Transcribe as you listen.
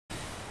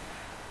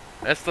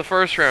That's the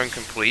first round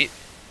complete.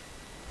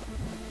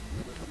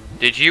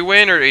 Did you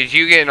win, or did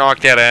you get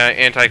knocked out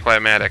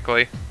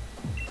anticlimactically?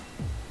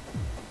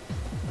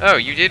 Oh,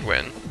 you did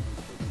win.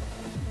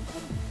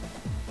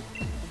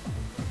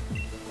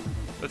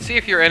 Let's see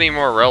if you're any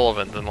more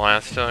relevant than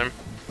last time.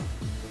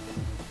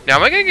 Now,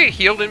 am I gonna get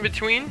healed in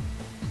between?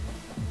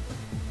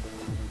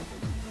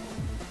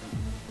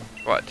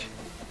 What?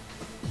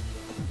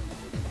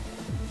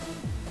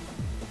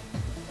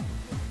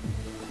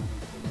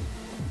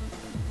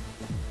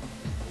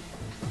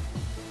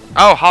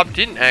 Oh, Hop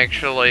didn't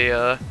actually,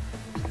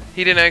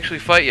 he didn't actually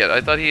fight yet.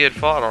 I thought he had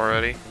fought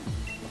already.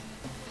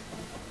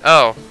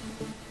 Oh.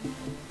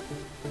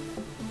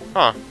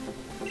 Huh.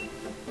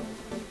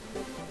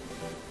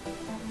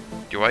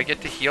 Do I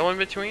get to heal in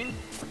between?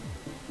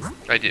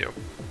 I do.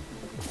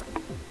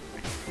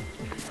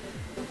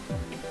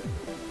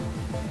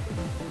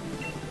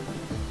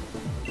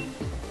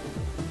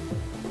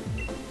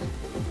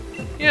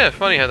 Yeah,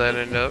 funny how that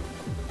ended up.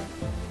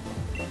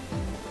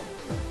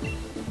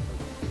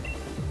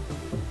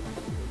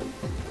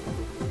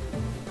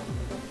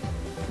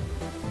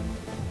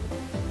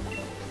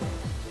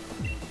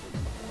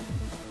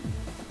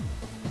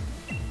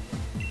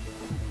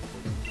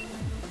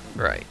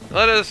 Right.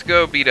 Let us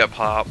go beat up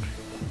Hop.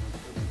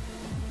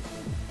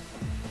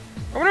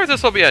 I wonder if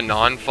this will be a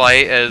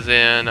non-fight, as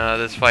in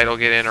this fight will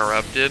get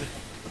interrupted.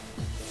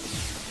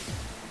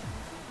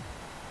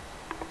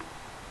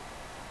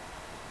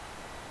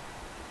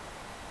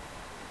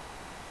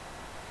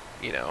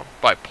 You know,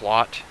 by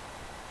plot.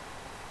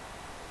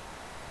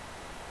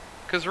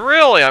 Because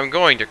really, I'm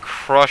going to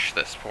crush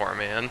this poor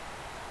man.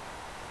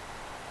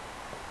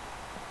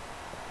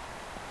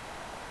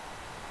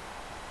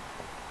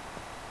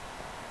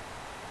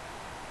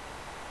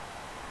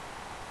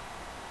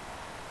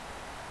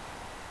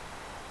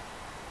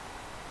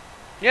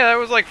 Yeah, that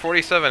was like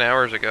 47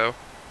 hours ago.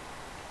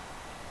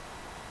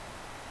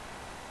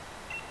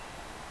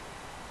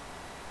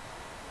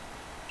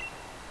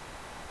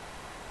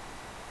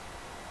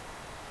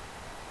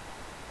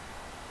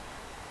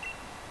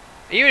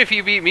 Even if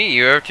you beat me,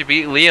 you have to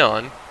beat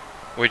Leon,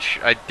 which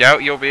I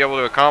doubt you'll be able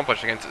to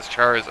accomplish against this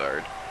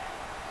Charizard.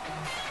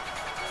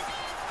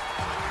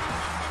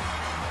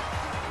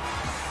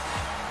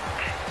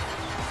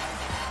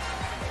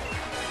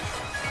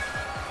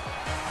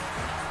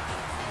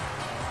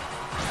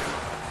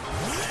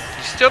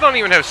 You still don't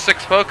even have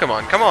 6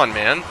 Pokemon. Come on,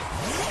 man.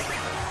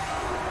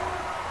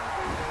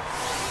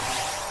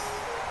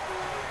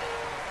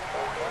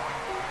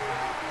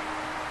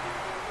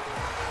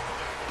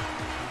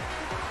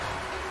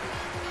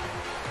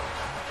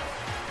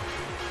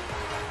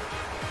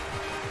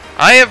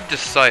 I have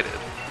decided.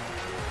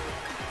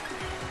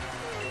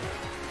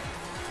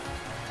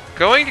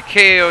 Going to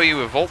KO you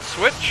with Volt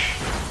Switch.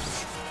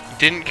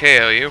 Didn't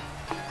KO you.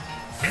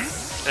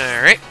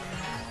 Alright.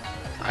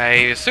 I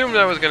assumed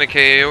I was going to KO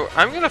you.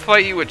 I'm going to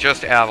fight you with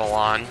just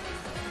Avalon.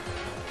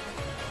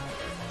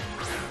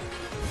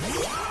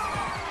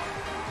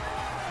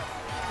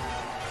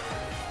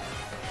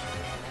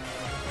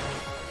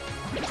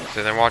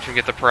 So then watch him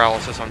get the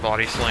paralysis on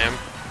Body Slam.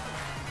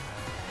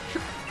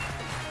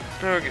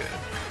 Oh, good.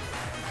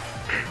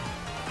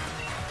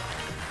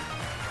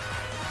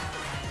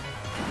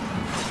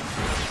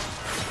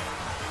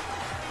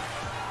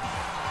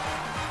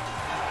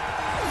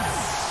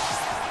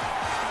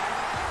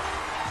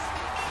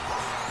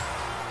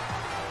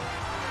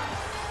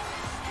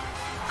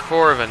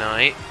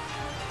 Corviknight.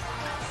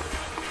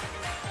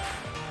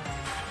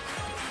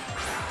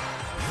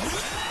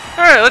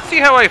 Alright, let's see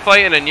how I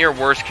fight in a near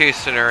worst case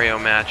scenario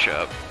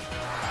matchup.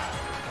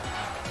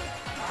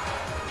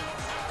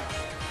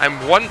 I'm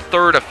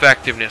 1/3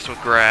 effectiveness with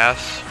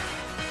grass.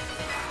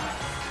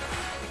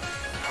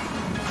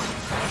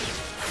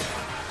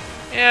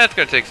 Yeah, it's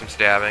gonna take some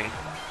stabbing.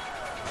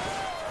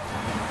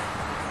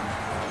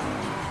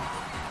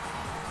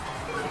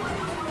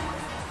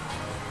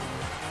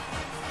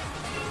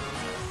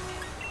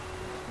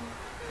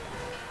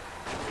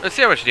 Let's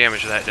see how much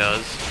damage that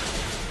does.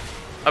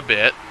 A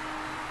bit.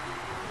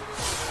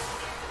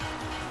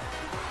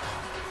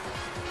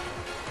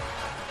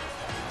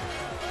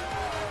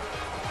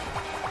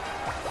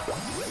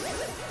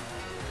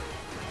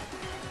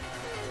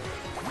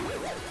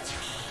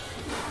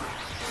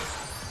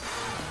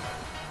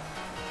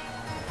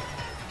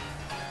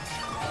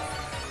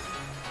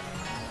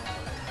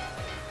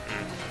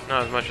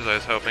 Not as much as I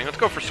was hoping. Let's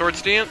go for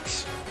Swords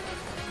Dance.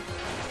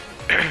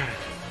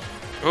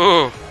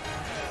 Ooh.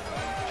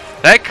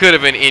 That could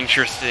have been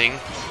interesting.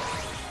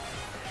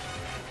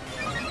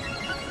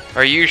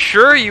 Are you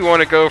sure you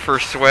want to go for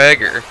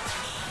Swagger?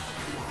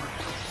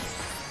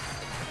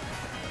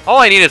 All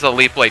I need is a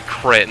Leaf Blade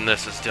crit and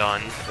this is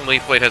done. And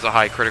Leaf Blade has a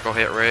high critical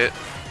hit rate.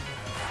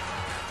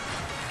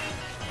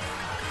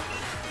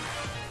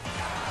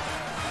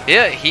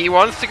 Yeah, he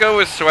wants to go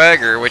with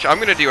Swagger, which I'm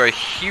going to do a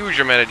huge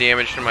amount of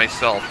damage to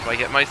myself if I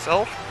hit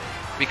myself.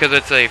 Because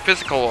it's a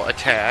physical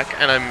attack,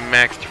 and I'm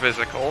maxed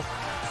physical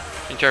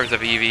in terms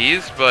of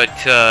EVs. But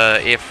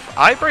if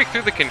I break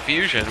through the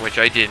confusion, which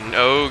I didn't,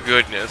 oh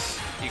goodness.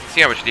 You can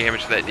see how much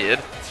damage that did.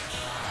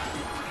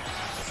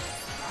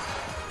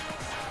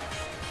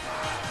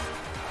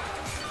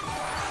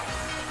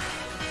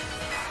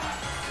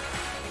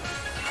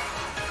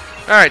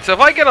 Alright, so if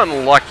I get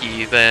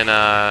unlucky, then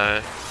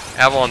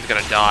Avalon's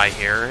gonna die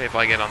here if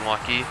I get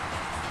unlucky.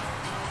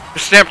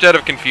 Snapped out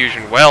of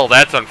confusion. Well,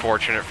 that's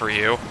unfortunate for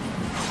you.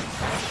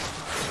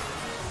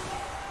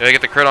 Did I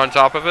get the crit on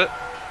top of it?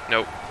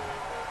 Nope.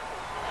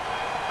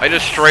 I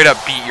just straight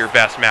up beat your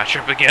best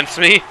matchup against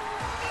me.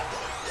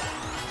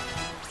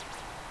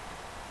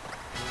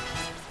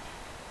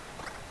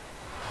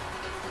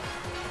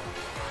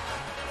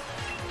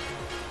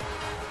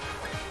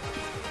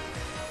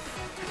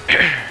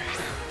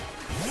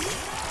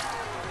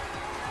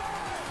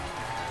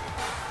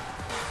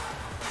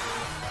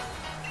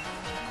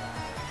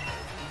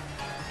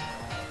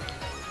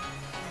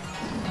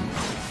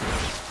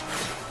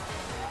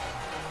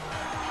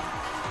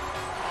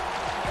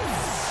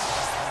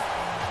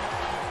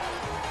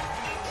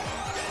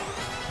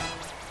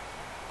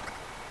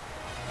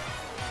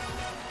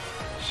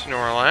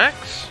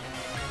 Snorlax.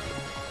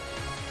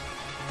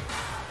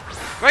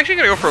 I'm actually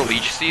gonna go for a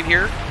Leech Seed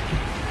here.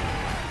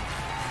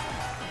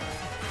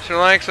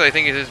 Snorlax, I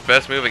think, is his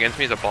best move against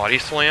me is a Body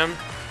Slam.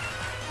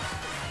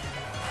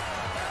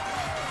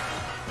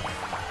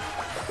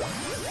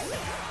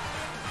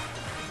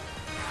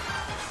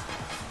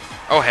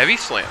 Oh, Heavy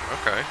Slam.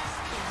 Okay.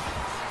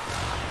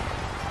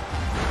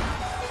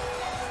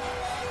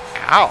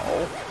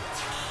 Ow.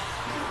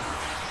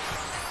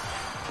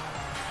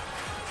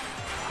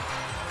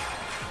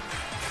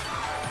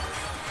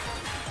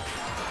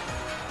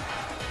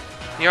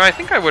 You know, I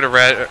think I would have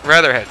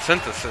rather had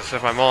Synthesis,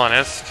 if I'm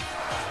honest.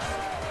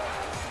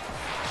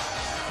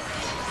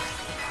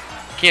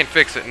 Can't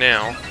fix it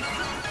now.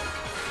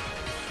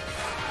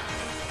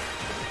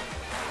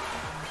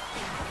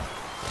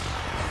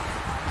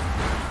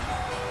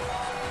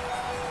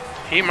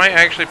 He might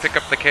actually pick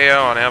up the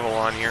KO on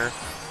Avalon here.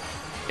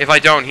 If I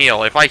don't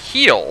heal. If I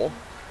heal,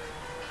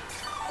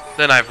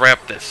 then I've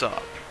wrapped this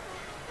up.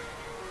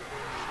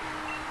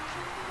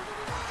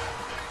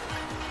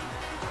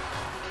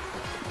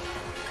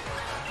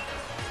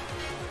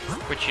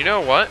 Which, you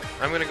know what?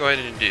 I'm going to go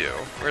ahead and do.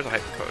 Where's the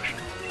Hyper Potion?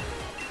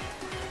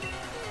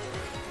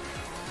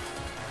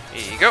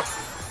 Here you go.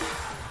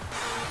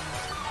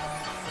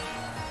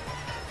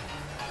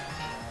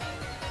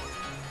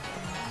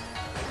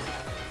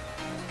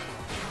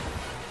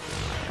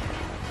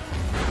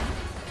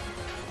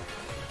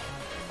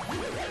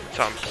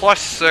 So I'm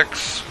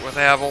 +6 with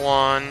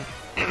Avalon.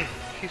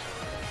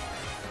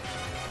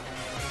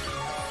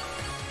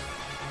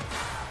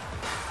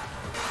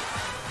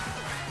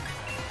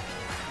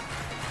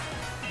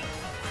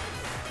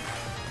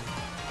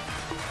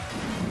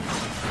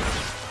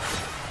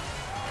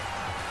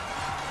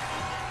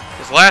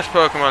 His last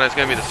Pokemon is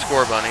going to be the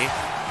Score Bunny.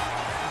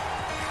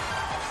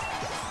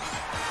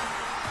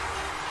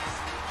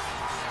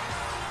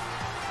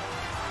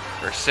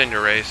 Or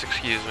Cinderace,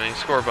 excuse me.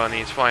 Score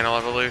Bunny's final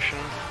evolution.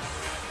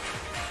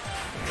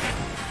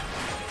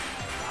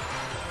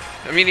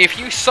 I mean, if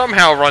you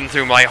somehow run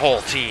through my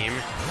whole team...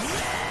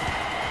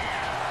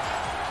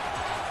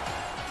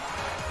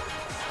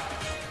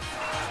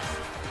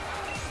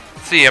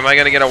 Let's see, am I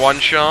going to get a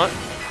one-shot?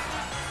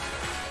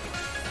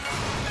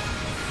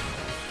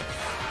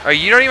 Oh,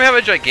 you don't even have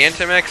a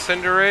Gigantamax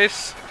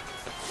Cinderace?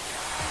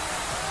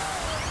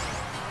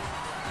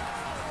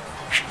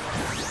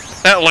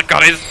 That look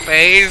on his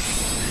face!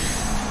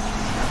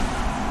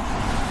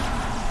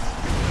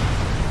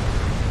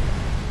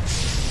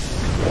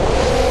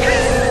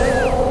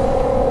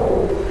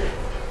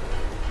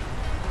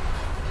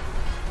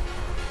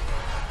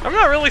 I'm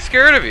not really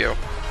scared of you.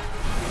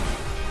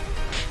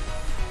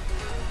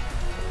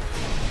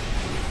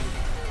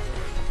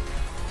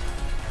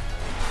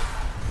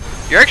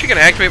 You're actually going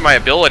to activate my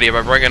ability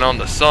by bringing on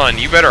the sun.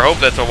 You better hope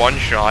that's a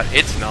one-shot.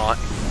 It's not.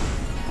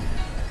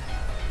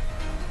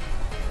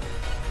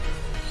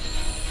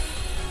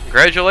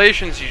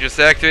 Congratulations, you just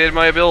activated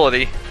my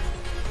ability.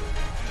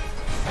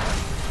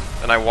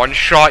 And I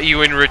one-shot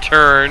you in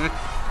return.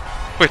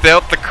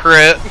 Without the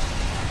crit.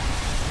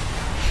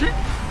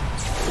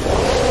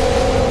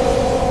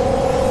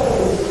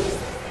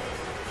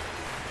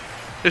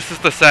 This is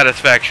the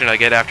satisfaction I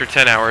get after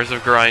 10 hours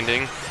of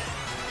grinding.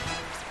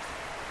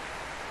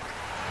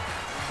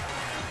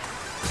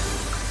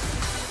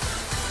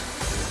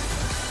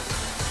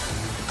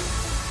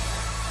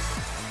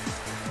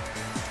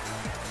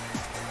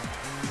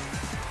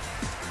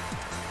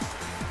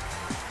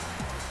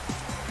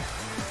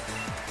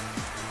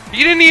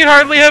 You didn't even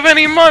hardly have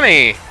any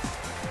money!